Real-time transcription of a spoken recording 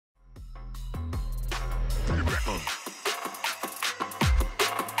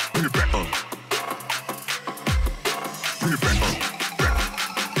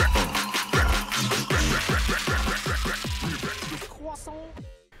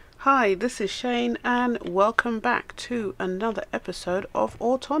Hi, this is Shane and welcome back to another episode of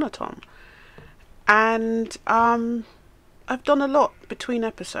Autocrafting. And I've done a lot between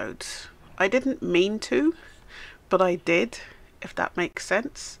episodes. I didn't mean to, but I did, if that makes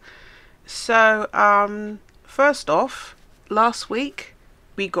sense. So first off, last week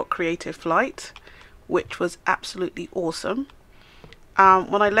we got Creative Flight, which was absolutely awesome.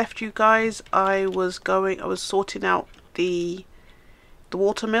 When I left you guys, I was sorting out the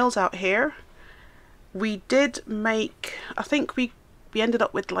water mills out here. We did make, I think we ended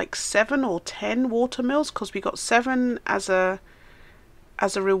up with like 7 or 10 water mills, because we got 7 as a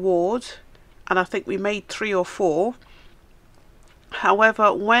reward, and I think we made 3 or 4.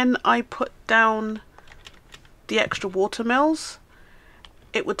 However, when I put down the extra water mills,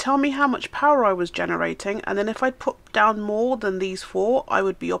 it would tell me how much power I was generating, and then if I put down more than these 4, I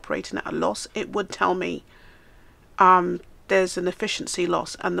would be operating at a loss. It would tell me there's an efficiency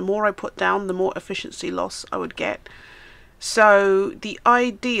loss, and the more I put down, the more efficiency loss I would get. So the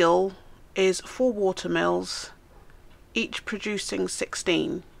ideal is 4 water mills, each producing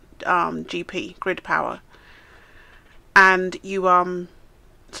 16 GP, grid power, and you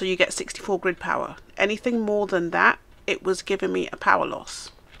so you get 64 grid power. Anything more than that, it was giving me a power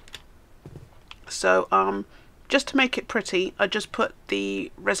loss. So just to make it pretty, I just put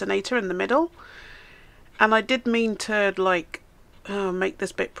the resonator in the middle. And I did mean to like make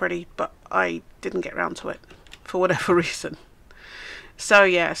this bit pretty, but I didn't get around to it for whatever reason. So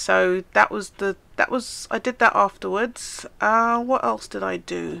yeah, so I did that afterwards. What else did I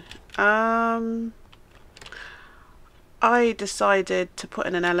do? I decided to put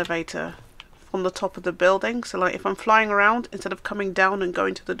in an elevator on the top of the building, so like if I'm flying around, instead of coming down and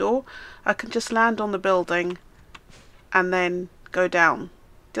going to the door, I can just land on the building and then go down.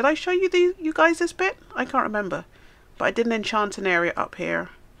 Did I show you guys this bit? I can't remember. But I did an enchanting area up here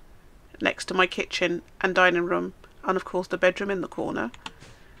next to my kitchen and dining room, and of course the bedroom in the corner.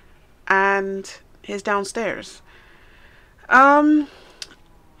 And here's downstairs. Let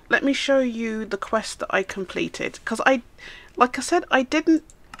me show you the quest that I completed, because like I said, I didn't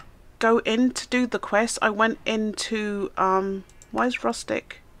go in to do the quest. I went into why is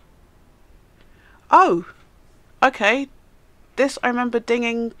rustic? Oh, okay. This I remember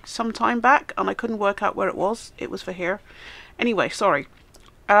dinging some time back, and I couldn't work out where it was. It was for here. Anyway, sorry.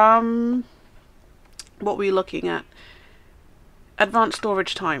 What were we looking at? Advanced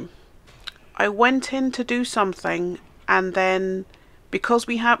storage time. I went in to do something, and then because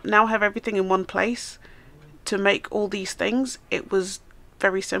we now have everything in one place to make all these things, it was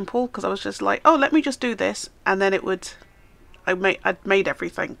very simple, because I was just like, oh, let me just do this, and then I'd made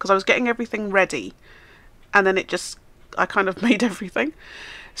everything, because I was getting everything ready, and then I kind of made everything.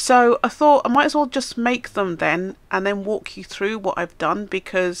 So I thought I might as well just make them then, and then walk you through what I've done,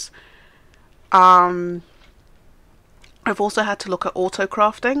 because I've also had to look at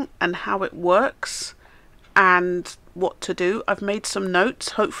Autocrafting and how it works and what to do. I've made some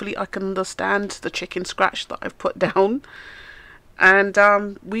notes. Hopefully I can understand the chicken scratch that I've put down, and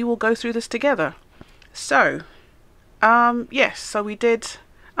we will go through this together. So yes, so we did,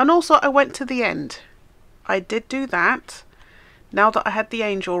 and also I went to the end. I did do that. Now that I had the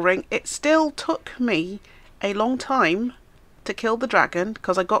angel ring, it still took me a long time to kill the dragon,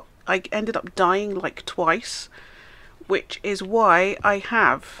 because I ended up dying like twice, which is why I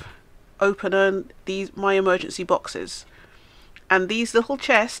have opened my emergency boxes. And these little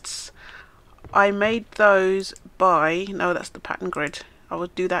chests, I made those by, no, that's the pattern grid. I will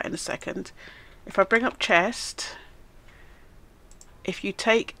do that in a second. If I bring up chest, if you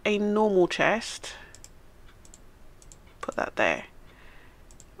take a normal chest, put that there.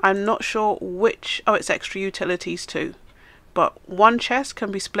 I'm not sure which, oh, it's extra utilities too, but one chest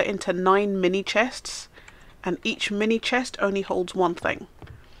can be split into 9 mini chests, and each mini chest only holds one thing.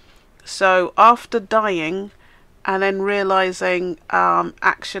 So after dying and then realizing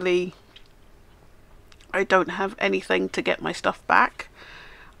actually I don't have anything to get my stuff back,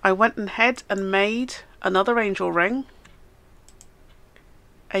 I went ahead and made another angel ring,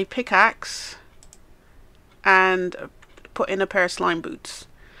 a pickaxe, and put in a pair of slime boots.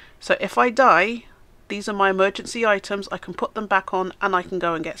 So if I die, these are my emergency items. I can put them back on and I can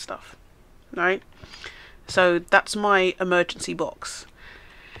go and get stuff. Right? So that's my emergency box.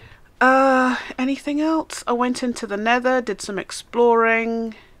 Anything else? I went into the nether, did some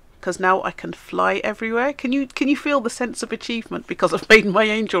exploring, because now I can fly everywhere. Can you feel the sense of achievement because I've made my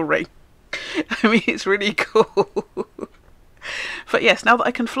angel ring? I mean, it's really cool. But yes, now that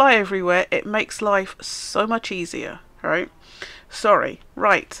I can fly everywhere, it makes life so much easier, right? Sorry,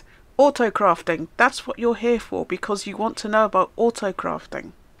 right. Autocrafting, that's what you're here for, because you want to know about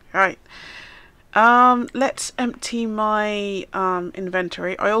autocrafting, Right. Let's empty my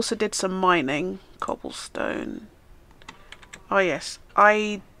inventory. I also did some mining. Cobblestone. Oh yes,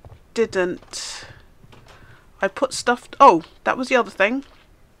 I didn't. I put stuff. Oh, that was the other thing.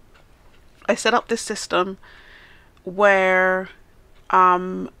 I set up this system where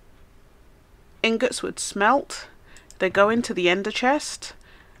ingots would smelt. They go into the ender chest,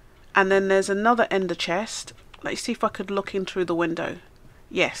 and then there's another ender chest. Let's see if I could look in through the window.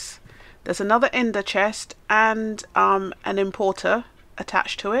 Yes, there's another ender chest and an importer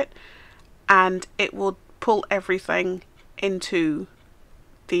attached to it, and it will pull everything into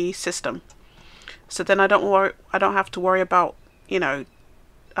the system. So then I don't have to worry about, you know,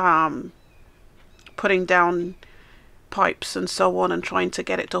 putting down pipes and so on and trying to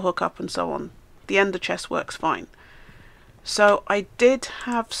get it to hook up and so on. The ender chest works fine. So I did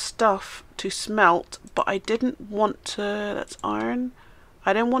have stuff to smelt, but I didn't want to, that's iron.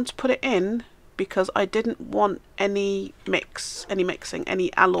 I didn't want to put it in because I didn't want any mixing,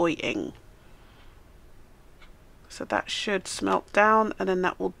 any alloying. So that should smelt down and then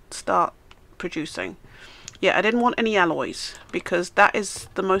that will start producing. Yeah, I didn't want any alloys because that is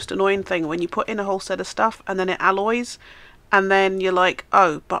the most annoying thing when you put in a whole set of stuff and then it alloys and then you're like,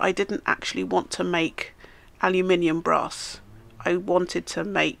 oh, but I didn't actually want to make aluminium brass. I wanted to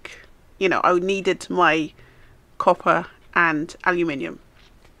make, you know, I needed my copper and aluminium.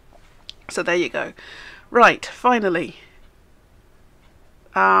 So there you go. Right, finally.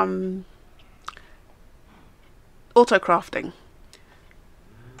 Autocrafting.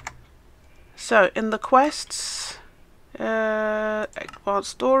 So in the quests, advanced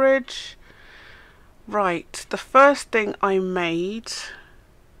storage. Right, the first thing I made,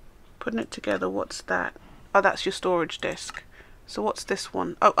 putting it together, what's that? Oh, that's your storage disk. So what's this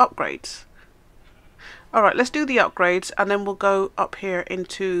one? Oh, upgrades. Alright, let's do the upgrades and then we'll go up here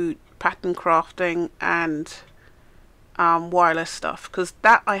into pattern crafting and wireless stuff, because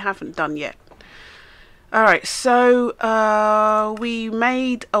that I haven't done yet. Alright, so we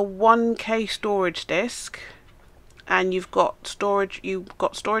made a 1K storage disk, and you've got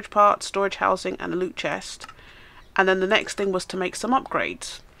storage parts, storage housing, and a loot chest. And then the next thing was to make some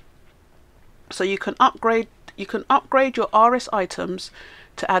upgrades. So you can upgrade your RS items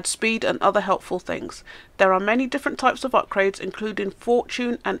to add speed and other helpful things. There are many different types of upgrades, including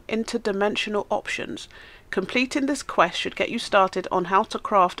fortune and interdimensional options. Completing this quest should get you started on how to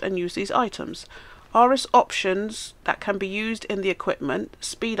craft and use these items. RS options that can be used in the equipment: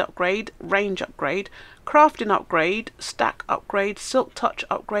 speed upgrade, range upgrade, crafting upgrade, stack upgrade, silk touch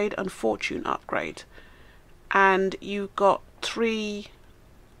upgrade, and fortune upgrade. And you got 3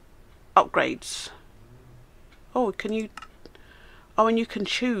 upgrades. Oh, can you... Oh, and you can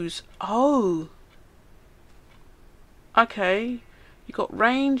choose. Oh. Okay. You got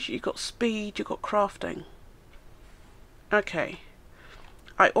range, you got speed, you got crafting. Okay.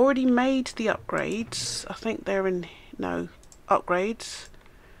 I already made the upgrades. I think they're in... No. Upgrades.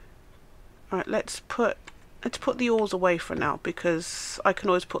 Alright, let's put the ores away for now, because I can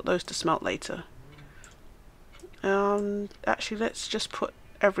always put those to smelt later. Actually, let's just put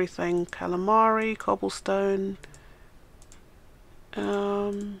everything. Calamari, cobblestone.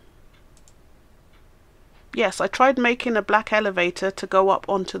 Yes, I tried making a black elevator to go up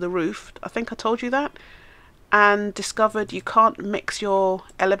onto the roof. I think I told you that. And discovered you can't mix your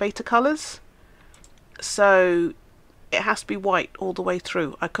elevator colors. So it has to be white all the way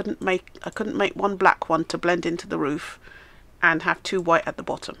through. I couldn't make one black one to blend into the roof and have 2 white at the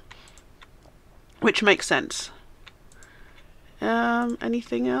bottom. Which makes sense.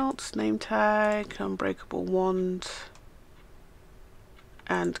 Anything else? Name tag, unbreakable wand,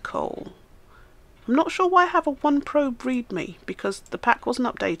 and coal. I'm not sure why I have a 1 probe readme, because the pack wasn't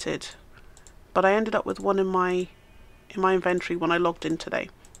updated, but I ended up with one in my inventory when I logged in today.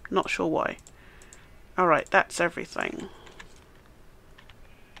 Not sure why. Alright, that's everything.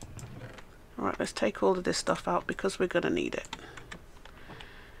 Alright, let's take all of this stuff out because we're gonna need it.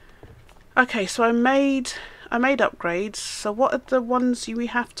 Okay, so I made upgrades. So what are the ones we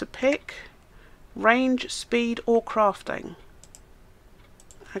have to pick? Range, speed, or crafting?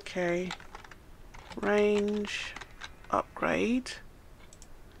 Okay. Range, upgrade.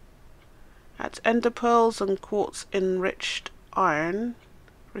 That's ender pearls and quartz enriched iron.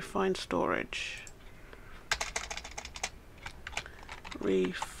 Refined storage.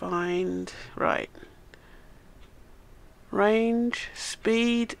 Refined, right. Range,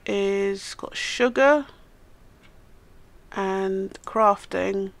 speed is got sugar and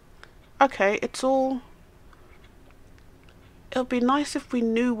crafting. Okay, it's all... It'll be nice if we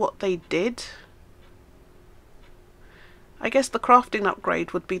knew what they did. I guess the crafting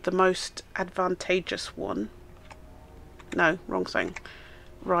upgrade would be the most advantageous one. No, wrong thing.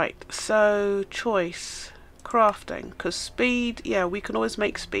 Right, so choice, crafting, because speed, yeah, we can always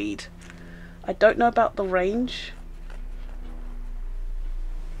make speed. I don't know about the range.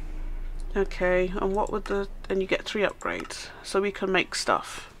 Okay, and what would the, and you get 3 upgrades, so we can make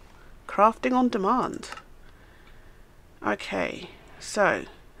stuff. Crafting on demand. Okay, so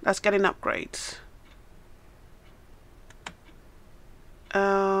that's getting upgrades.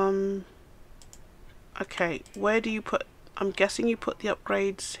 Okay, where do you put, I'm guessing you put the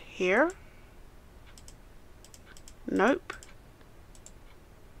upgrades here? Nope.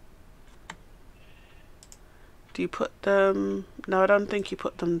 Do you put them, no, I don't think you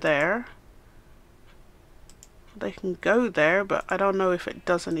put them there. They can go there, but I don't know if it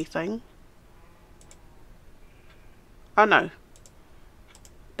does anything. Oh no,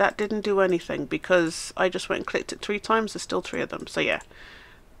 that didn't do anything because I just went and clicked it 3 times. There's still 3 of them, so yeah,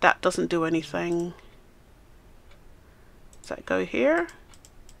 that doesn't do anything. Does that go here?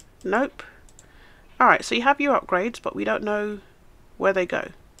 Nope. Alright, so you have your upgrades, but we don't know where they go.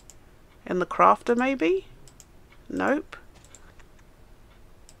 In the crafter maybe? Nope.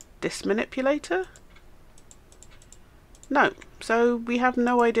 This manipulator? No, so we have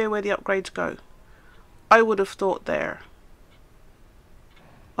no idea where the upgrades go. I would have thought there.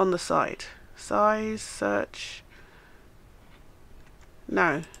 On the side. Size, search.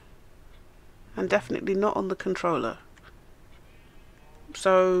 No. And definitely not on the controller.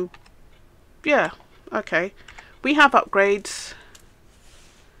 So, yeah, okay. We have upgrades,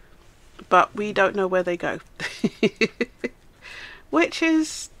 but we don't know where they go. Which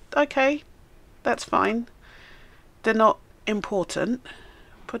is, okay, that's fine. They're not important.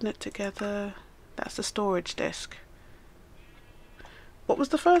 Putting it together, that's the storage disk. What was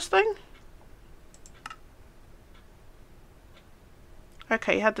the first thing?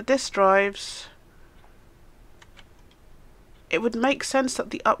 Okay, you had the disk drives. It would make sense that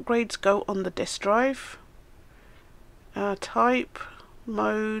the upgrades go on the disk drive. Type,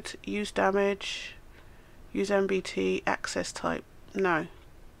 mode, use damage, use MBT, access type. No.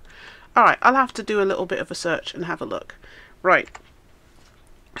 Alright, I'll have to do a little bit of a search and have a look. Right.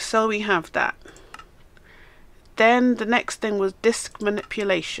 So we have that. Then the next thing was disk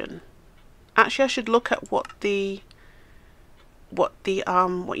manipulation. Actually, I should look at what you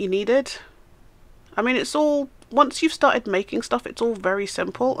needed. I mean, it's all, once you've started making stuff, it's all very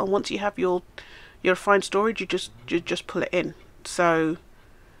simple, and once you have your refined storage, you just pull it in. So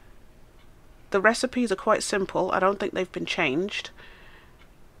the recipes are quite simple. I don't think they've been changed.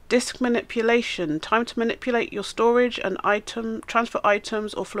 Disk manipulation, time to manipulate your storage and transfer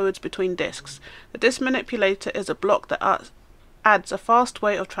items or fluids between disks. The disk manipulator is a block that adds a fast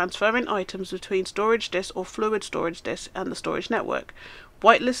way of transferring items between storage disk or fluid storage disk and the storage network.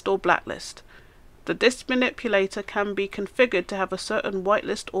 Whitelist or blacklist. The disk manipulator can be configured to have a certain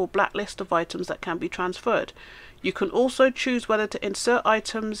whitelist or blacklist of items that can be transferred. You can also choose whether to insert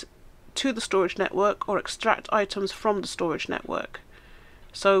items to the storage network or extract items from the storage network.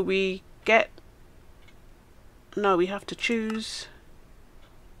 So we get, no, we have to choose.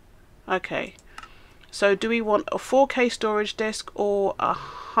 Okay, so do we want a 4K storage disk or a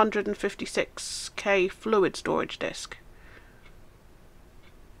 156K fluid storage disk?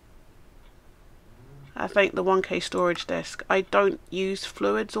 I think the 1K storage disk. I don't use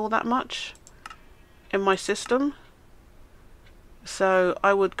fluids all that much in my system, so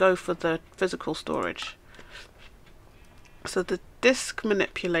I would go for the physical storage. So the disk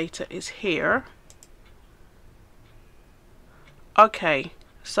manipulator is here. Okay,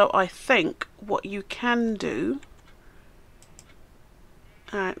 so I think what you can do,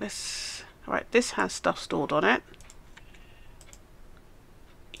 alright, this has stuff stored on it.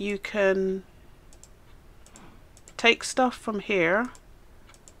 You can take stuff from here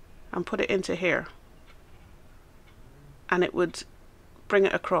and put it into here, and it would bring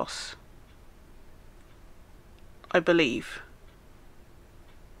it across, I believe.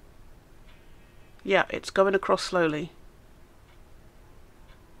 Yeah, it's going across slowly.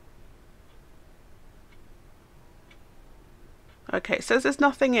 Okay, it says there's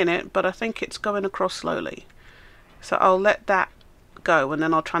nothing in it, but I think it's going across slowly. So I'll let that go and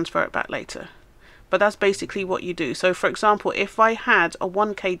then I'll transfer it back later. But that's basically what you do. So for example, if I had a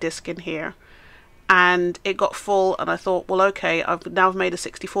 1K disk in here and it got full and I thought, well, okay, I've made a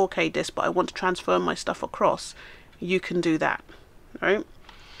 64K disk, but I want to transfer my stuff across, you can do that, right?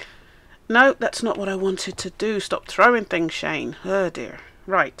 No, that's not what I wanted to do. Stop throwing things, Chaynne. Oh dear.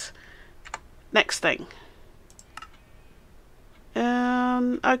 Right. Next thing.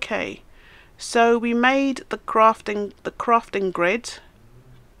 Okay. So we made the crafting grid.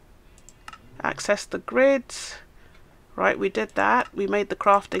 Access the grid. Right, we did that. We made the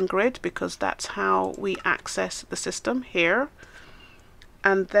crafting grid because that's how we access the system here.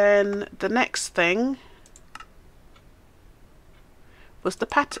 And then the next thing was the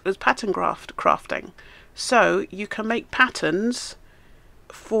pattern crafting. So you can make patterns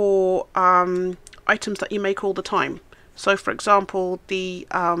for items that you make all the time. So for example, the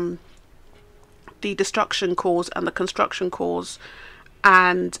destruction cores and the construction cores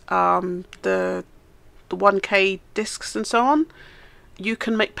and the 1K discs and so on, you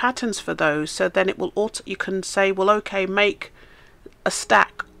can make patterns for those. So then it will you can say, well, okay, make a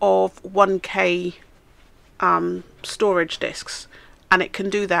stack of 1K storage discs, and it can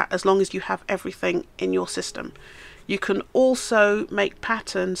do that as long as you have everything in your system. You can also make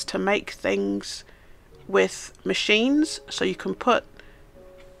patterns to make things with machines. So you can put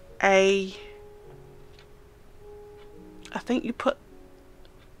I think you put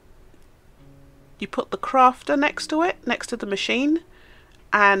the crafter next to it, next to the machine,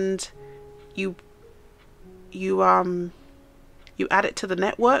 and you add it to the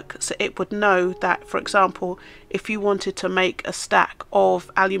network, so it would know that, for example, if you wanted to make a stack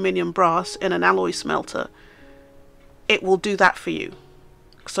of aluminium brass in an alloy smelter, it will do that for you.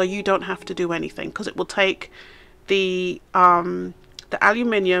 So you don't have to do anything, because it will take the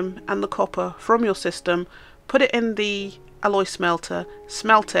aluminium and the copper from your system, put it in the alloy smelter,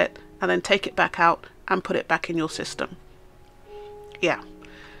 smelt it, and then take it back out and put it back in your system. Yeah,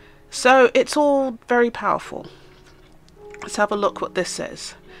 so it's all very powerful. Let's have a look what this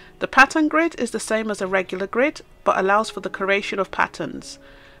says. The pattern grid is the same as a regular grid, but allows for the creation of patterns.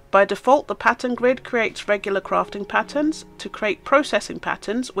 By default, the pattern grid creates regular crafting patterns. To create processing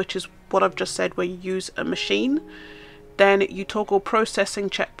patterns, which is what I've just said, where you use a machine, then you toggle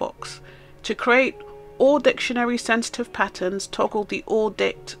processing checkbox. To create all dictionary sensitive patterns, toggle the all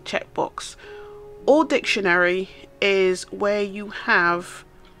dict checkbox. All dictionary is where you have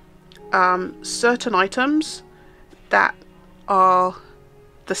certain items that are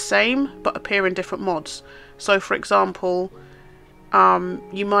the same but appear in different mods. So for example,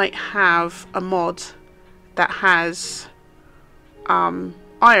 you might have a mod that has iron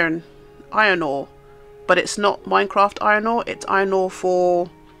ore, but it's not Minecraft iron ore, it's iron ore for,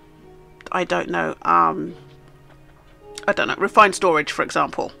 I don't know, refined storage, for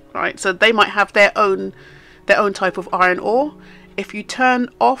example, right? So they might have their own type of iron ore. If you turn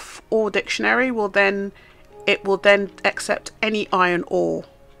off all dictionary, it will then accept any iron ore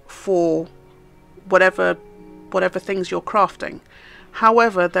for whatever things you're crafting.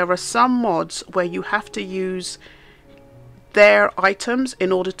 However, there are some mods where you have to use their items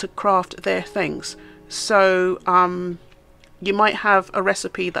in order to craft their things. So you might have a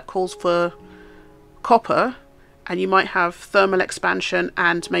recipe that calls for copper, and you might have thermal expansion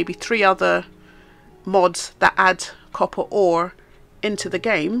and maybe 3 other mods that add copper ore into the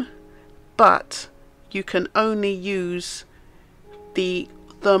game, but you can only use the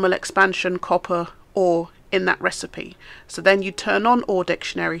thermal expansion copper ore in that recipe. So then you turn on ore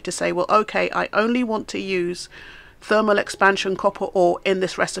dictionary to say, well, okay, I only want to use thermal expansion copper ore in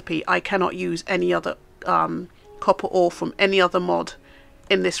this recipe. I cannot use any other copper ore from any other mod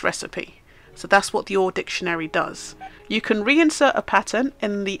in this recipe. So that's what the ore dictionary does. You can reinsert a pattern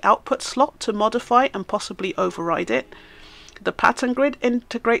in the output slot to modify and possibly override it. The pattern grid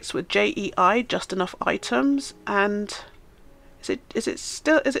integrates with JEI, just enough items, and is it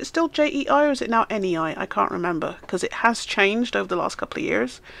still JEI or is it now NEI? I can't remember, because it has changed over the last couple of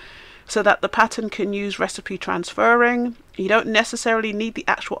years, so that the pattern can use recipe transferring. You don't necessarily need the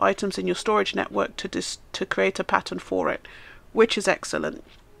actual items in your storage network to create a pattern for it, which is excellent,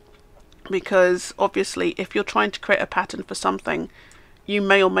 because obviously if you're trying to create a pattern for something you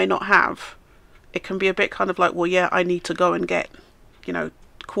may or may not have, it can be a bit kind of like, well, yeah, I need to go and get, you know,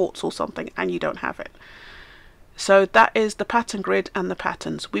 quartz or something, and you don't have it. So that is the pattern grid and the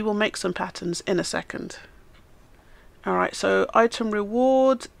patterns. We will make some patterns in a second. Alright, so item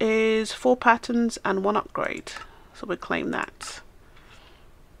reward is 4 patterns and 1 upgrade. So we'll claim that.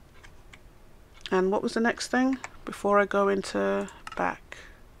 And what was the next thing? Before I go into back.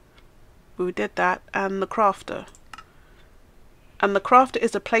 We did that, and the crafter. And the crafter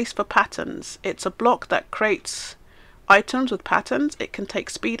is a place for patterns. It's a block that creates items with patterns. It can take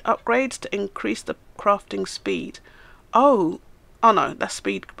speed upgrades to increase the crafting speed. Oh no, that's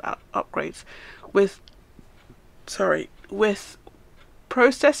speed upgrades. With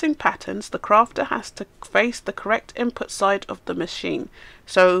processing patterns, the crafter has to face the correct input side of the machine.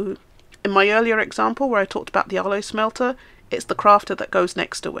 So in my earlier example where I talked about the alloy smelter, It's the crafter that goes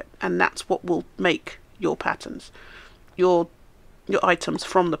next to it, and that's what will make your patterns, your items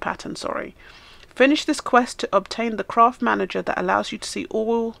from the pattern, sorry. Finish this quest to obtain the craft manager that allows you to see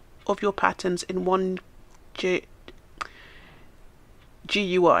all of your patterns in one GUI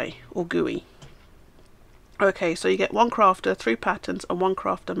or GUI. Okay, so you get 1 crafter, 3 patterns, and 1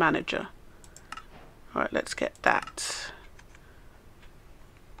 crafter manager. Alright, let's get that.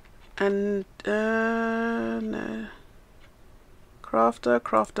 And no.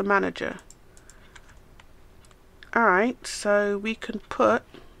 Crafter manager. Alright, so we can put,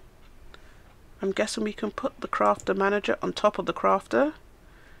 I'm guessing we can put the crafter manager on top of the crafter.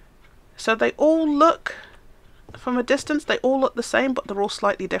 So they all look, from a distance, they all look the same, but they're all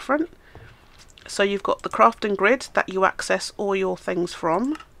slightly different. So you've got the crafting grid that you access all your things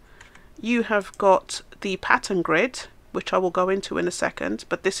from. You have got the pattern grid, which I will go into in a second,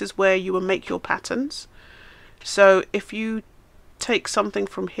 but this is where you will make your patterns. So if you take something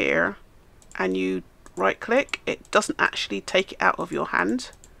from here and you right click, it doesn't actually take it out of your hand.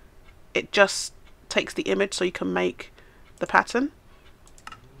 It just takes the image so you can make the pattern.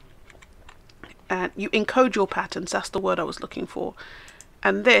 And you encode your patterns, that's the word I was looking for.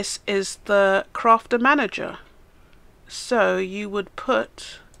 And this is the crafter manager. So you would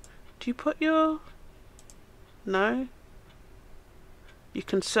put, do you put your, no, you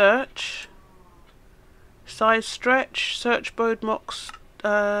can search, size stretch, search mode mocks,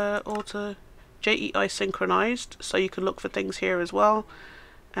 auto JEI synchronized, so you can look for things here as well.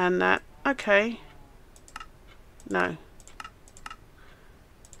 And that, okay, no,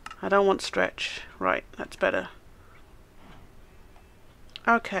 I don't want stretch, right, that's better.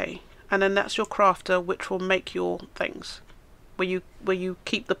 Okay, and then that's your crafter, which will make your things, where you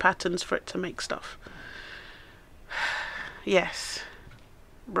keep the patterns for it to make stuff. Yes,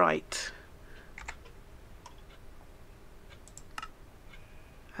 right.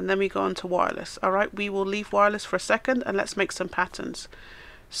 And then we go on to wireless. Alright, we will leave wireless for a second and let's make some patterns.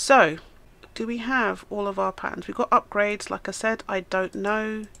 So, do we have all of our patterns? We've got upgrades, like I said, I don't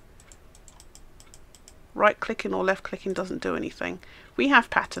know. Right clicking or left clicking doesn't do anything. We have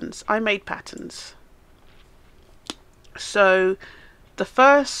patterns. I made patterns. So the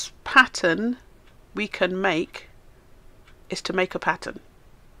first pattern we can make is to make a pattern.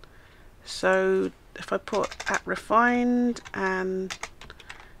 So if I put @refined and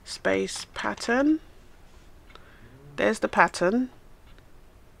space pattern, there's the pattern.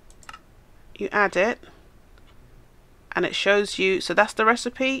 You add it and it shows you, so that's the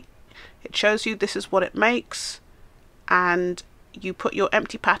recipe. It shows you this is what it makes, and you put your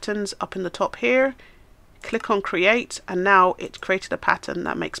empty patterns up in the top here, click on create, and now it's created a pattern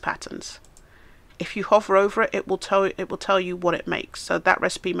that makes patterns. If you hover over it, it will tell you what it makes. So that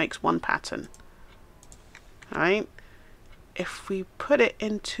recipe makes 1 pattern. Alright, if we put it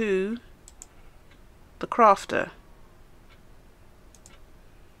into the crafter,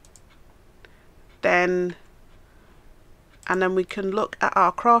 then we can look at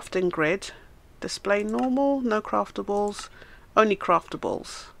our crafting grid. Display normal, no craftables, only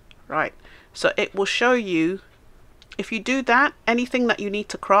craftables. Right, so it will show you, if you do that, anything that you need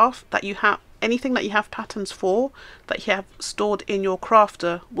to craft, that you have, anything that you have patterns for, that you have stored in your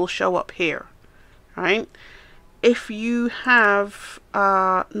crafter, will show up here. Right, if you have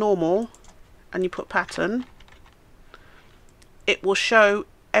normal and you put pattern, it will show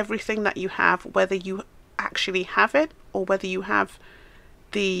everything that you have, whether you actually have it or whether you have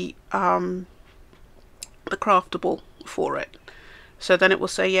the craftable for it. So then it will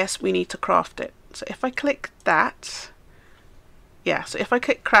say yes, we need to craft it. So if I click that, yeah, so if I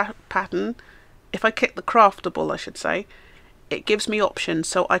click pattern, if I click the craftable, I should say, it gives me options.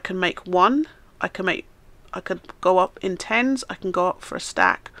 So I can make 1, I could go up in 10s, I can go up for a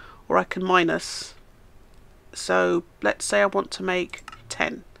stack, or I can minus. So let's say I want to make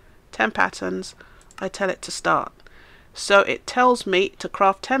 10 patterns. I tell it to start. So it tells me to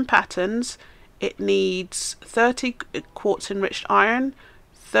craft 10 patterns, it needs 30 quartz enriched iron,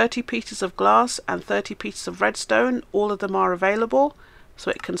 30 pieces of glass, and 30 pieces of redstone. All of them are available,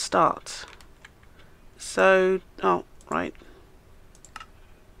 so it can start. So, oh, right.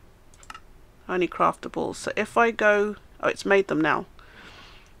 Only craftables. So if I go, oh, it's made them now.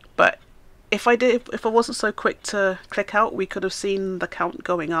 But if I wasn't so quick to click out, we could have seen the count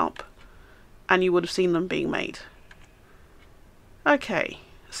going up, and you would have seen them being made. Okay,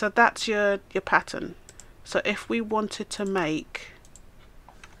 so that's your pattern. So if we wanted to make,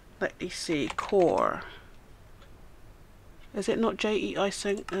 let me see, core, is it not JEI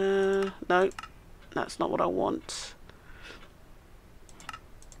sync? No, that's not what I want.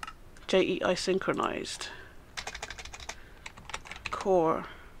 JEI synchronized. core.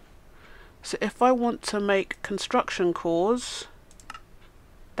 So if I want to make construction cores,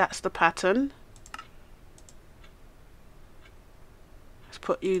 that's the pattern. Let's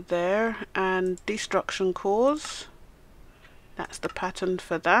put you there. And destruction cores, that's the pattern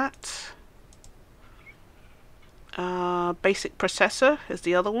for that. Basic processor is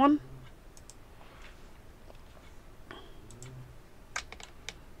the other one.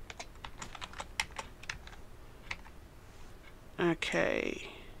 Okay.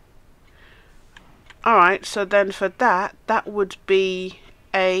 Alright, so then for that, that would be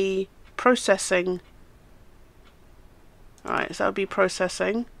a processing. Alright, so that would be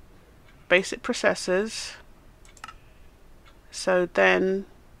processing. Basic processors. So then,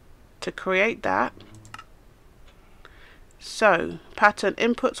 to create that, so pattern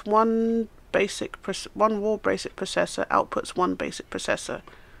inputs one raw basic processor, outputs one basic processor.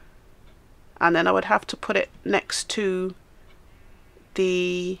 And then I would have to put it next to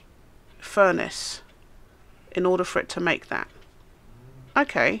the furnace in order for it to make that.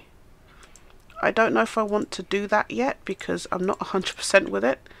 Okay. I don't know if I want to do that yet because I'm not 100% with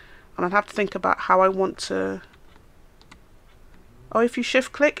it. And I'd have to think about how I want to... Oh, if you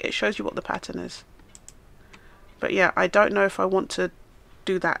shift click, it shows you what the pattern is. But yeah, I don't know if I want to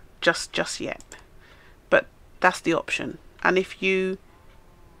do that just yet. But that's the option. And if you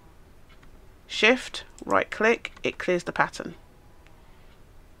shift, right click, it clears the pattern.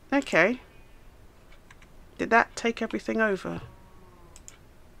 Okay. Did that take everything over?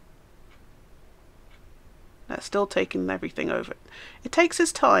 That's still taking everything over. It takes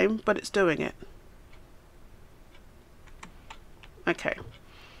its time, but it's doing it. Okay.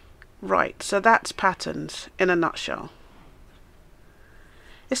 Right, so that's patterns in a nutshell.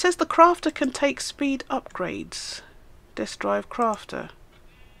 It says the crafter can take speed upgrades. Disk drive crafter.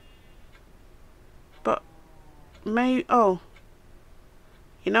 But oh,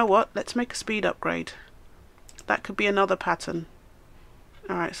 you know what? Let's make a speed upgrade. That could be another pattern.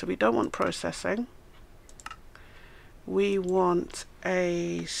 Alright, so we don't want processing. We want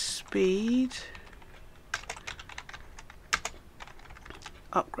a speed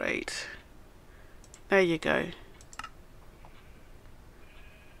upgrade. There you go.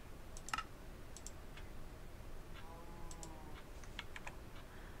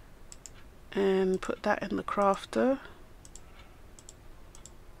 And put that in the crafter.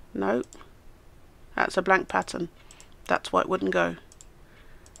 Nope. That's a blank pattern. That's why it wouldn't go.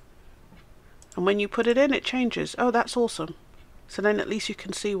 And when you put it in, it changes. Oh, that's awesome. So then at least you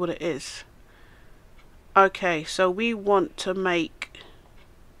can see what it is. Okay, so we want to make...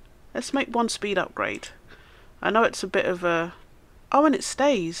 Let's make one speed upgrade. I know it's a bit of a... Oh, and it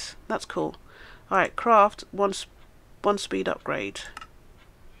stays. That's cool. Alright, craft one speed upgrade.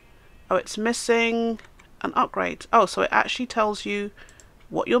 Oh, it's missing an upgrade. Oh, so it actually tells you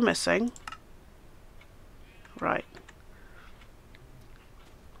what you're missing. Right.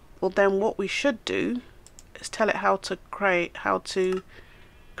 Well, then what we should do is tell it how to create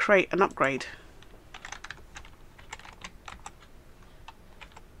an upgrade.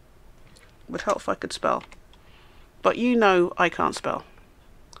 Would help if I could spell, but you know I can't spell.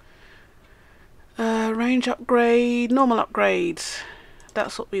 Range upgrade, normal upgrades.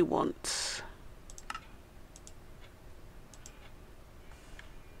 That's what we want.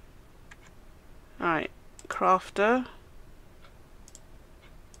 Alright, crafter.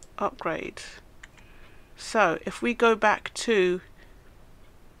 Upgrade. So if we go back to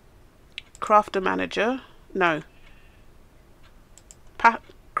crafter manager, no,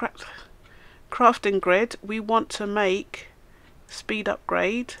 crafting grid, we want to make speed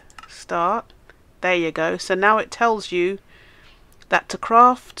upgrade, start. There you go. So now it tells you that to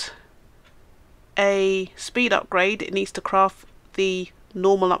craft a speed upgrade, it needs to craft the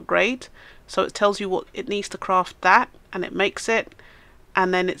normal upgrade. So it tells you what it needs to craft that, and it makes it.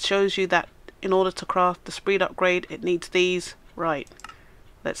 And then it shows you that in order to craft the speed upgrade, it needs these. Right,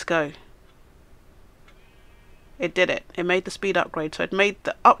 let's go. It did it. It made the speed upgrade. So it made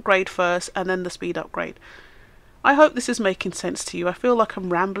the upgrade first and then the speed upgrade. I hope this is making sense to you. I feel like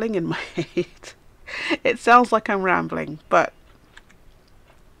I'm rambling in my head. It sounds like I'm rambling, but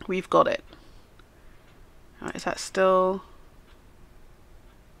we've got it. Alright, is that still...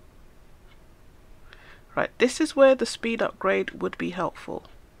 Right, this is where the speed upgrade would be helpful.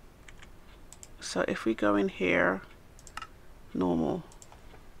 So if we go in here, normal.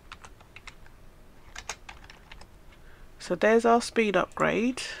 So there's our speed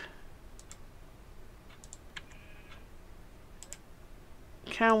upgrade.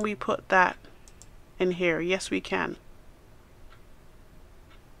 Can we put that in here? Yes, we can.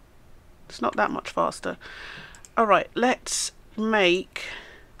 It's not that much faster. Alright, let's make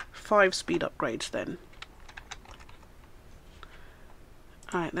 5 speed upgrades then.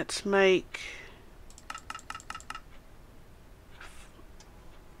 Alright, let's make...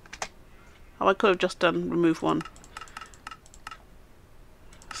 Oh, I could have just done remove 1.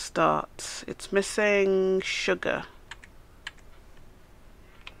 Start. It's missing sugar.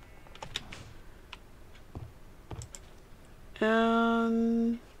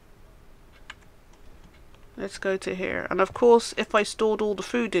 Let's go to here. And of course, if I stored all the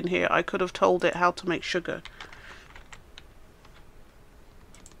food in here, I could have told it how to make sugar.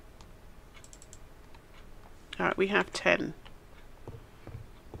 Alright, we have 10.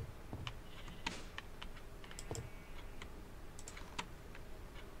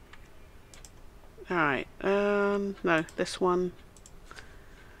 Alright, no, this one.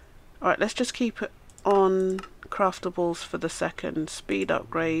 Alright, let's just keep it on craftables for the second. Speed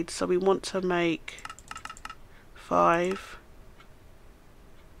upgrade, so we want to make 5.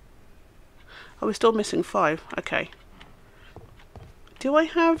 Oh, we're still missing 5, okay. Do I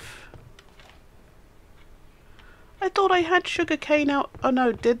have... I thought I had sugar cane out. Oh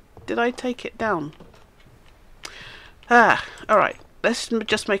no, did I take it down? Ah, alright, let's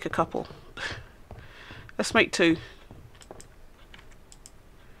just make a couple. Let's make 2.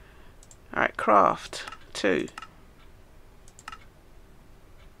 Alright, craft 2.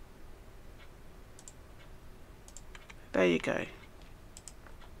 There you go.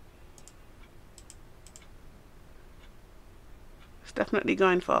 It's definitely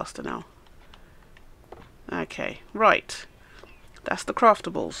going faster now. Okay, right. That's the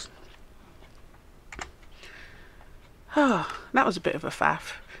craftables. Ah, that was a bit of a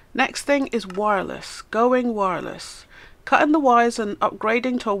faff. Next thing is wireless. Going wireless. Cutting the wires and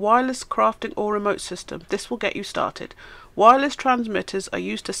upgrading to a wireless crafting or remote system. This will get you started. Wireless transmitters are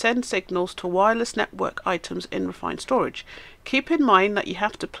used to send signals to wireless network items in refined storage. Keep in mind that you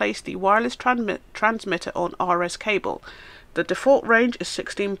have to place the wireless transmitter on RS cable. The default range is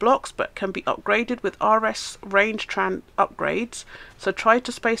 16 blocks but can be upgraded with RS range upgrades, so try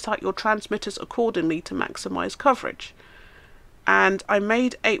to space out your transmitters accordingly to maximize coverage. And I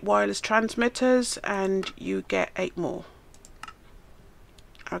made 8 wireless transmitters and you get 8 more.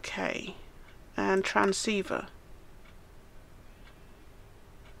 Okay, and transceiver.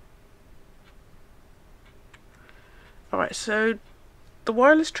 Alright, so the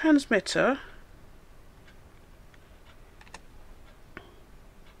wireless transmitter,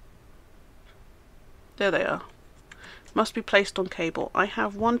 there they are, must be placed on cable. I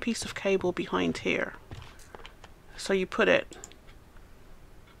have one piece of cable behind here, so you put it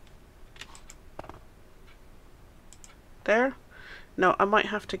there. No, I might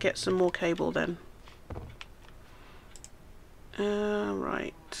have to get some more cable then.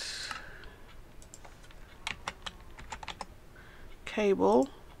 Right. Cable.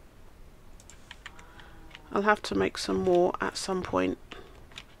 I'll have to make some more at some point.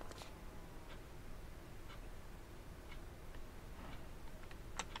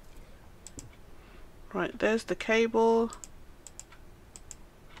 Right, there's the cable.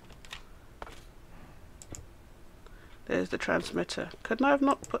 There's the transmitter. Couldn't I have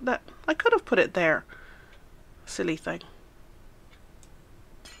not put that? I could have put it there. Silly thing.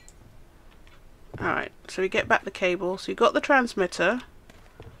 Alright, so we get back the cable. So you got the transmitter.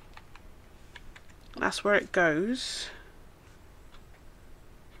 That's where it goes.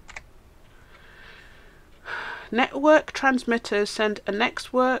 Network transmitters send a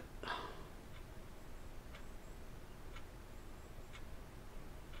network.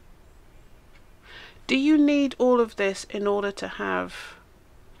 Do you need all of this in order to have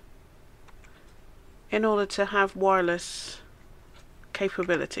wireless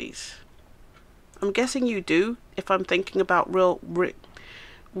capabilities? I'm guessing you do, if I'm thinking about real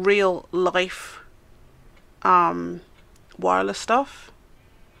life wireless stuff.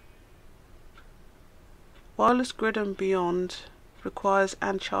 Wireless grid and beyond requires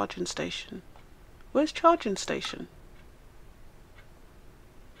an charging station. Where's charging station?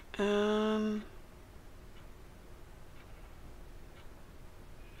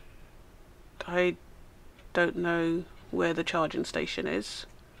 I don't know where the charging station is.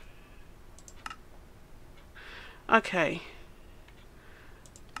 Okay.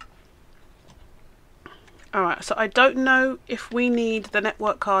 Alright, so I don't know if we need the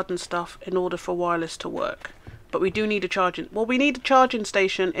network card and stuff in order for wireless to work. But we do need a charging... Well, we need a charging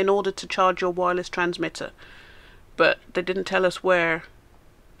station in order to charge your wireless transmitter. But they didn't tell us where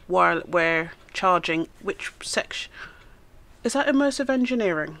charging, which section... Is that immersive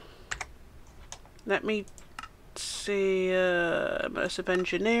engineering? Let me see, immersive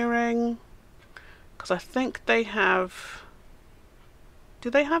engineering, because I think they have Do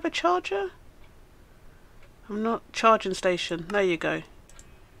they have a charger? I'm not charging station. There you go.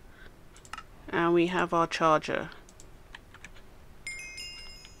 And we have our charger.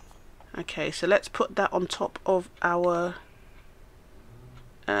 Okay, so let's put that on top of our...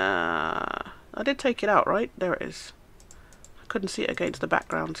 I did take it out, right? There it is. I couldn't see it against the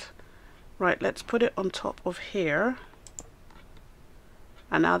background. Right, let's put it on top of here.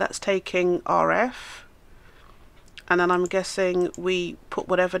 And now that's taking RF. And then I'm guessing we put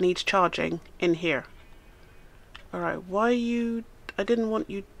whatever needs charging in here. Alright, why you... I didn't want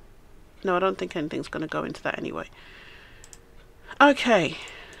you... No, I don't think anything's going to go into that anyway. Okay,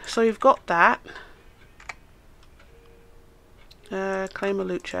 so you've got that. Claim a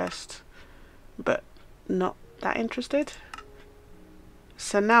loot chest. But not that interested.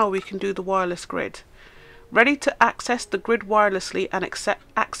 So now we can do the wireless grid. Ready to access the grid wirelessly and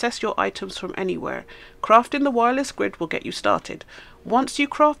access your items from anywhere. Crafting the wireless grid will get you started. Once you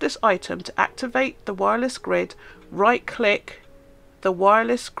craft this item, to activate the wireless grid, right-click the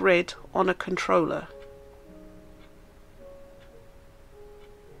wireless grid on a controller.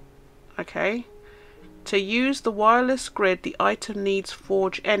 Okay. To use the wireless grid, the item needs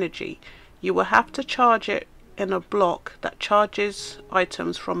forge energy. You will have to charge it in a block that charges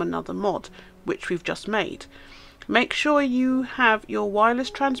items from another mod, which we've just made. Make sure you have your wireless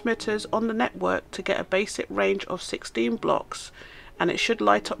transmitters on the network to get a basic range of 16 blocks, and it should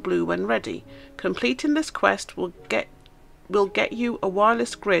light up blue when ready. Completing this quest will get you a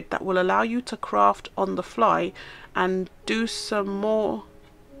wireless grid that will allow you to craft on the fly and do some more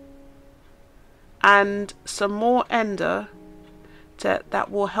ender that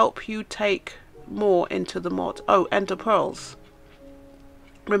will help you take more into the mod. Oh, ender pearls.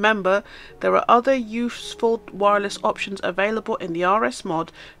 Remember, there are other useful wireless options available in the RS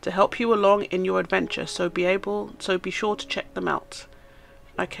mod to help you along in your adventure, so be sure to check them out.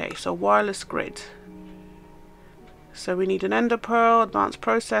 Okay, so wireless grid. So we need an ender pearl, advanced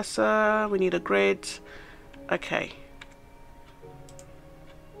processor, we need a grid. Okay.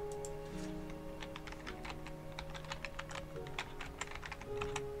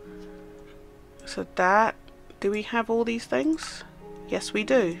 So that, do we have all these things? Yes, we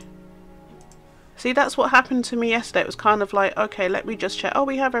do. See, that's what happened to me yesterday. It was kind of like, okay, let me just check. Oh,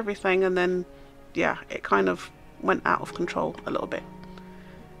 we have everything. And then, yeah, it kind of went out of control a little bit.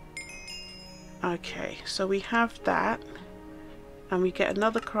 Okay, so we have that. And we get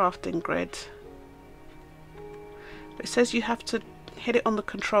another crafting grid. But it says you have to hit it on the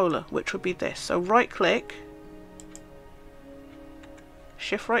controller, which would be this. So right click.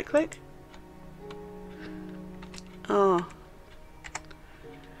 Shift right click. Oh.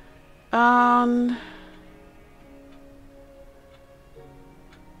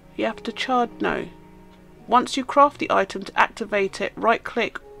 You have to charge, no. Once you craft the item, to activate it, right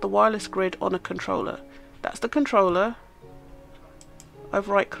click the wireless grid on a controller. That's the controller. I've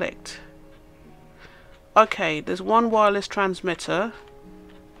right clicked. Okay, there's one wireless transmitter.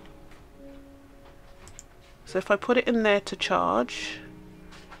 So if I put it in there to charge,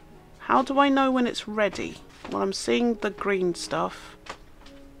 how do I know when it's ready? Well, I'm seeing the green stuff.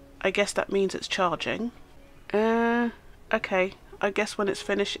 I guess that means it's charging. Okay, I guess when it's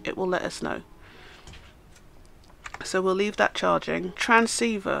finished it will let us know. So we'll leave that charging.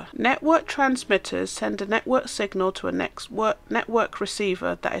 Transceiver. Network transmitters send a network signal to a network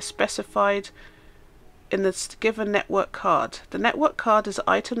receiver that is specified in the given network card. The network card is an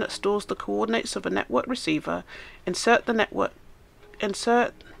item that stores the coordinates of a network receiver. Insert the network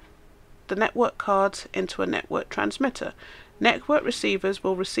card into a network transmitter. Network receivers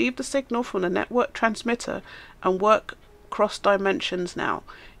will receive the signal from the network transmitter and work cross dimensions now.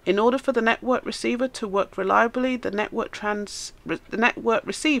 In order for the network receiver to work reliably, the network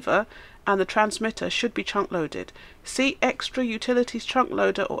receiver and the transmitter should be chunk loaded. See Extra Utilities Chunk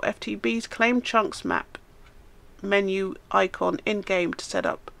Loader or FTB's Claim Chunks map menu icon in game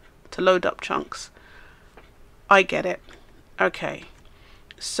to load up chunks. I get it. Okay.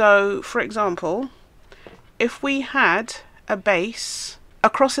 So, for example, if we had a base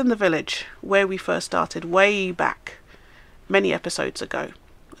across in the village where we first started way back many episodes ago.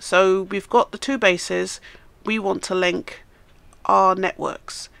 So we've got the two bases, we want to link our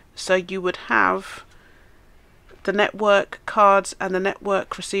networks. So you would have the network cards and the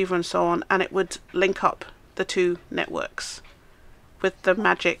network receiver and so on, and it would link up the two networks with the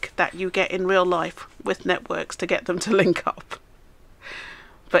magic that you get in real life with networks to get them to link up.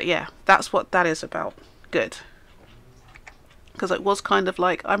 But yeah, that's what that is about. Good. Because it was kind of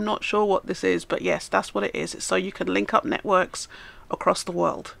like, I'm not sure what this is, but yes, that's what it is. It's so you can link up networks across the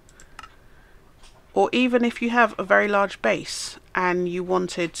world. or even if you have a very large base and you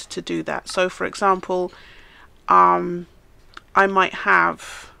wanted to do that. So for example, I might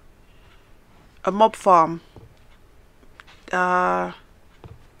have a mob farm.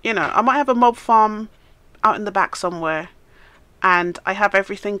 You know, I might have a mob farm out in the back somewhere, and I have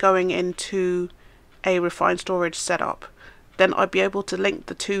everything going into a refined storage setup. Then I'd be able to link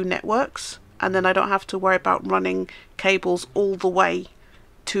the two networks, and then I don't have to worry about running cables all the way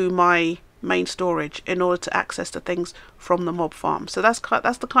to my main storage in order to access the things from the mob farm. So that's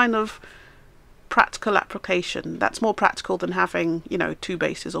the kind of practical application. That's more practical than having, you know, two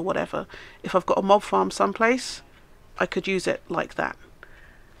bases or whatever. If I've got a mob farm someplace, I could use it like that.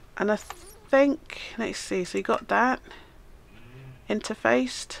 And I think, let's see, so you got that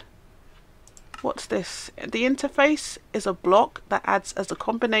interfaced. What's this? The interface is a block that adds as a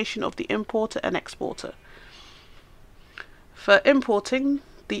combination of the importer and exporter. For importing,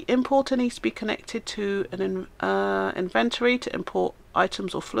 the importer needs to be connected to an inventory to import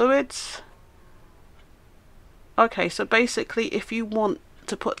items or fluids. Okay, so basically if you want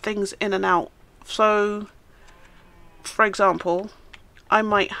to put things in and out, so for example, I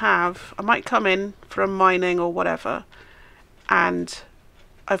might come in from mining or whatever, and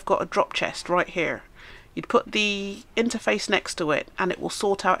I've got a drop chest right here. You'd put the interface next to it and it will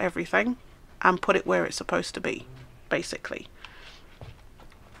sort out everything and put it where it's supposed to be, basically.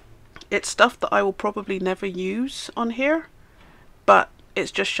 It's stuff that I will probably never use on here, but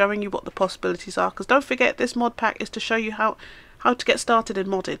it's just showing you what the possibilities are, because don't forget this mod pack is to show you how to get started in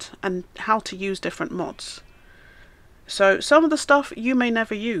modded and how to use different mods. So some of the stuff you may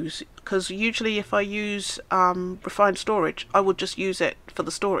never use, because usually if I use refined storage, I would just use it for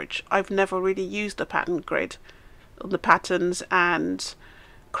the storage. I've never really used the pattern grid, the patterns and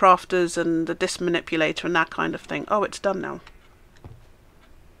crafters and the disk manipulator and that kind of thing. Oh, it's done now.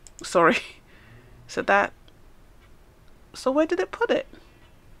 Sorry. So where did it put it?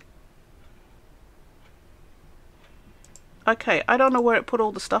 Okay, I don't know where it put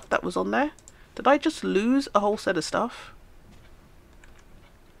all the stuff that was on there. Did I just lose a whole set of stuff?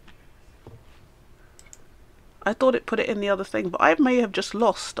 I thought it put it in the other thing, but I may have just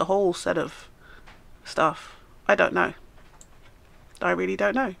lost a whole set of stuff. I don't know. I really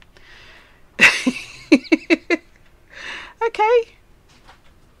don't know. Okay.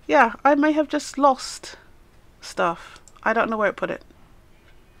 Yeah, I may have just lost stuff. I don't know where it put it.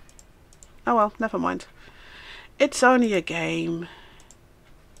 Oh well, never mind. It's only a game.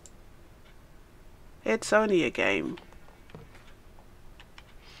 It's only a game.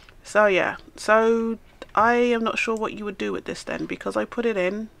 So yeah, so I am not sure what you would do with this then, because I put it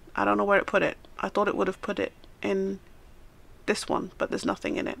in. I don't know where it put it. I thought it would have put it in this one, but there's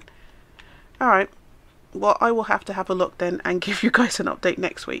nothing in it. Alright, well I will have to have a look then and give you guys an update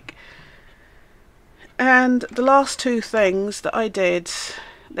next week. And the last two things that I did,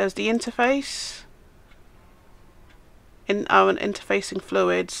 there's the interface, and interfacing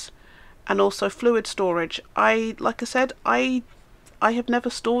fluids, and also fluid storage. Like I said, I have never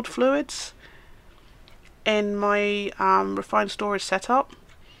stored fluids in my refined storage setup.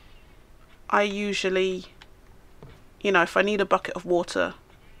 I usually, you know, if I need a bucket of water,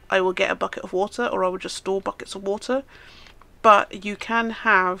 I will get a bucket of water, or I will just store buckets of water. But you can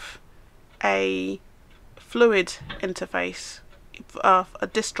have a fluid interface, a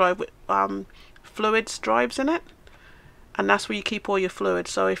disk drive with fluids drives in it, and that's where you keep all your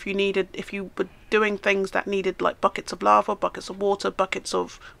fluids. So if you were doing things that needed like buckets of lava, buckets of water, buckets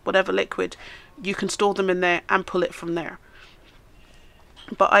of whatever liquid, you can store them in there and pull it from there.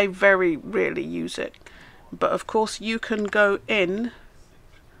 But I very rarely use it. But of course you can go in.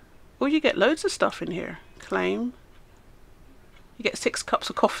 Oh, you get loads of stuff in here. Claim. You get 6 cups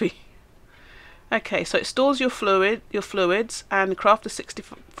of coffee. Okay, so it stores your fluids, and craft a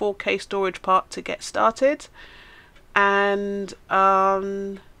 64K storage part to get started. And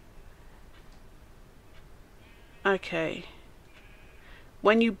okay,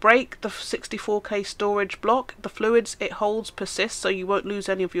 when you break the 64K storage block, the fluids it holds persist, so you won't lose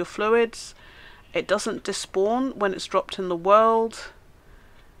any of your fluids. It doesn't despawn when it's dropped in the world,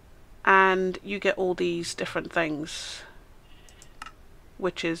 and you get all these different things,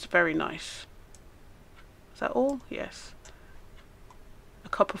 which is very nice. Is that all? Yes. A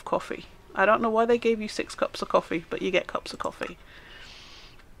cup of coffee. I don't know why they gave you 6 cups of coffee, but you get cups of coffee.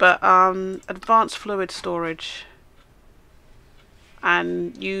 But advanced fluid storage,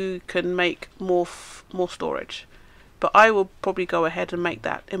 and you can make more storage. But I will probably go ahead and make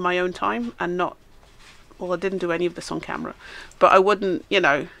that in my own time, and not, well, I didn't do any of this on camera, but I wouldn't, you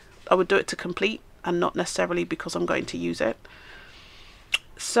know, I would do it to complete and not necessarily because I'm going to use it.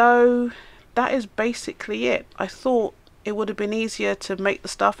 So that is basically it. I thought it would have been easier to make the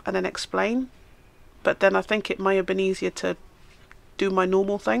stuff and then explain, but then I think it may have been easier to do my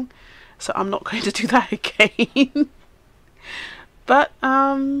normal thing, so I'm not going to do that again. But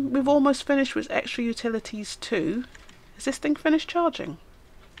we've almost finished with extra utilities too. Is this thing finished charging?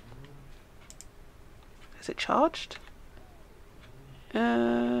 Is it charged?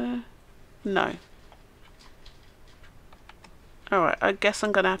 No. Alright, I guess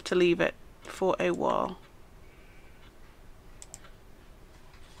I'm gonna have to leave it for a while.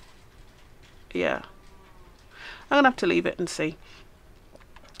 Yeah. I'm gonna have to leave it and see.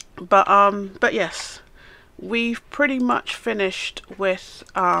 But yes, we've pretty much finished with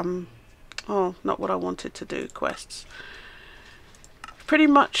oh, not what I wanted to do, quests. Pretty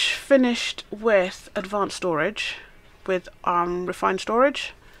much finished with advanced storage, with refined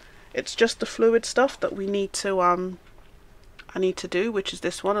storage. It's just the fluid stuff that we need to I need to do, which is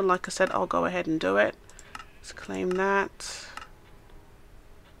this one, and like I said, I'll go ahead and do it. Let's claim that.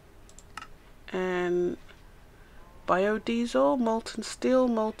 And biodiesel, molten steel,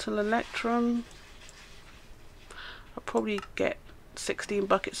 molten electrum. I'll probably get 16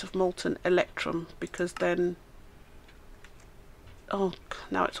 buckets of molten electrum, because then, oh,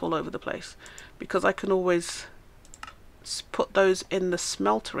 now it's all over the place, because I can always put those in the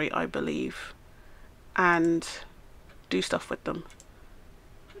smeltery, I believe, and do stuff with them.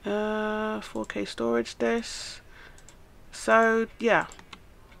 4K storage this. So yeah.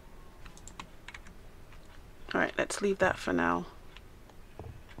 Alright, let's leave that for now.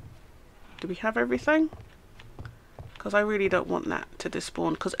 Do we have everything? Because I really don't want that to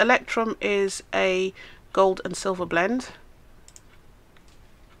despawn, because electrum is a gold and silver blend,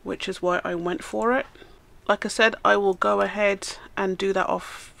 which is why I went for it. Like I said, I will go ahead and do that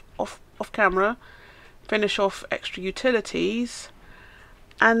off camera, finish off extra utilities,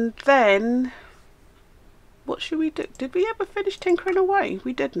 and then what should we do? Did we ever finish tinkering away?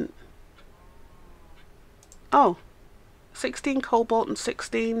 We didn't. Oh, 16 cobalt and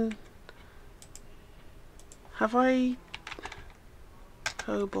 16. Have I?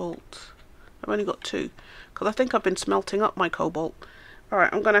 Cobalt. I've only got 2, because I think I've been smelting up my cobalt.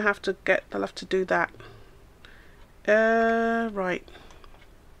 Alright, I'm gonna have to get, I'll have to do that. Right.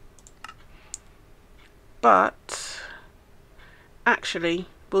 But actually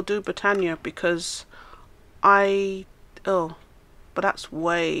we'll do Britannia, because but that's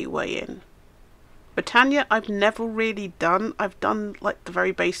way in. Britannia I've never really done. I've done like the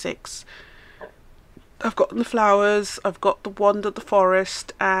very basics. I've got the flowers, I've got the wand of the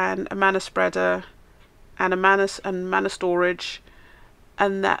forest, and a mana spreader, and a mana storage,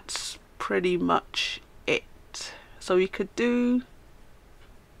 and that's pretty much it. So we could do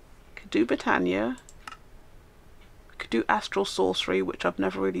Britannia. We could do astral sorcery, which I've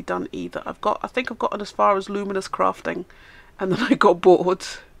never really done either. I think I've gotten as far as luminous crafting, and then I got bored.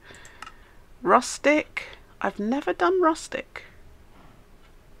 Rustic, I've never done rustic.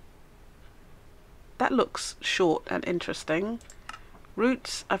 That looks short and interesting.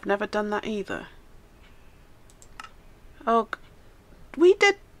 Roots, I've never done that either. Oh, we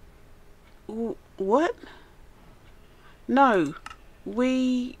did. What? No,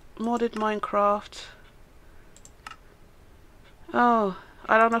 we modded Minecraft. Oh,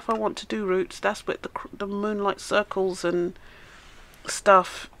 I don't know if I want to do roots. That's with the moonlight circles and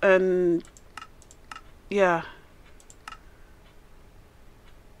stuff, and yeah.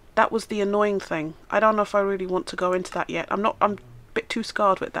 That was the annoying thing. I don't know if I really want to go into that yet. I'm a bit too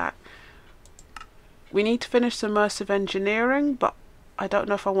scarred with that. We need to finish immersive engineering, but I don't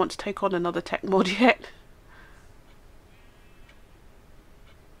know if I want to take on another tech mod yet.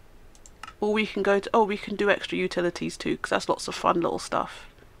 Or we can go to, oh, we can do extra utilities too, because that's lots of fun little stuff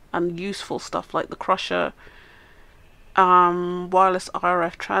and useful stuff, like the crusher, wireless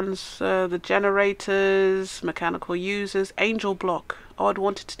RF transfer, the generators, mechanical users, angel block. Oh, I'd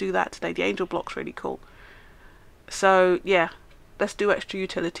wanted to do that today. The angel block's really cool. So yeah, let's do extra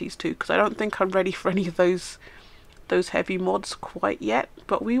utilities too, because I don't think I'm ready for any of those heavy mods quite yet,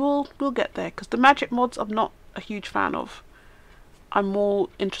 but we'll get there, because the magic mods I'm not a huge fan of. I'm more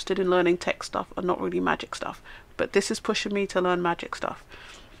interested in learning tech stuff and not really magic stuff, but this is pushing me to learn magic stuff.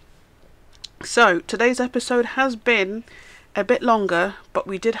 So today's episode has been a bit longer, but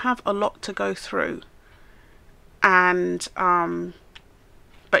we did have a lot to go through, and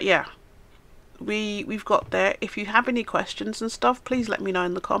but yeah, we've got there. If you have any questions and stuff, please let me know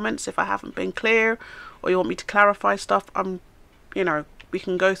in the comments if I haven't been clear, or you want me to clarify stuff. You know, we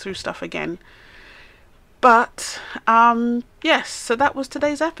can go through stuff again. But yes, so that was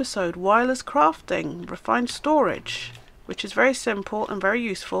today's episode. Wireless crafting, refined storage, which is very simple and very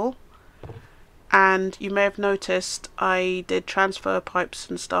useful. And you may have noticed I did transfer pipes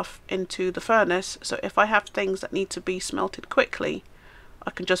and stuff into the furnace, so if I have things that need to be smelted quickly,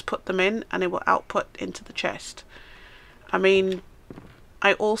 I can just put them in and it will output into the chest. I mean,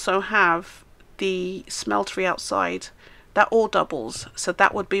 I also have the smeltery outside that all doubles, so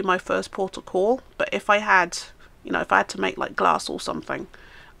that would be my first port of call. But if I had, you know, if I had to make like glass or something,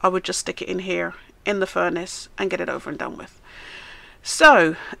 I would just stick it in here in the furnace and get it over and done with.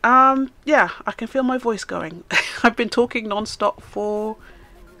 So yeah, I can feel my voice going. I've been talking non-stop for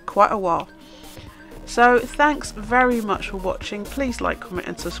quite a while. So thanks very much for watching. Please like, comment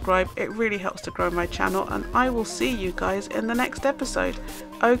and subscribe. It really helps to grow my channel, and I will see you guys in the next episode.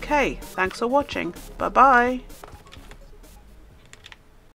 Okay, thanks for watching. Bye bye.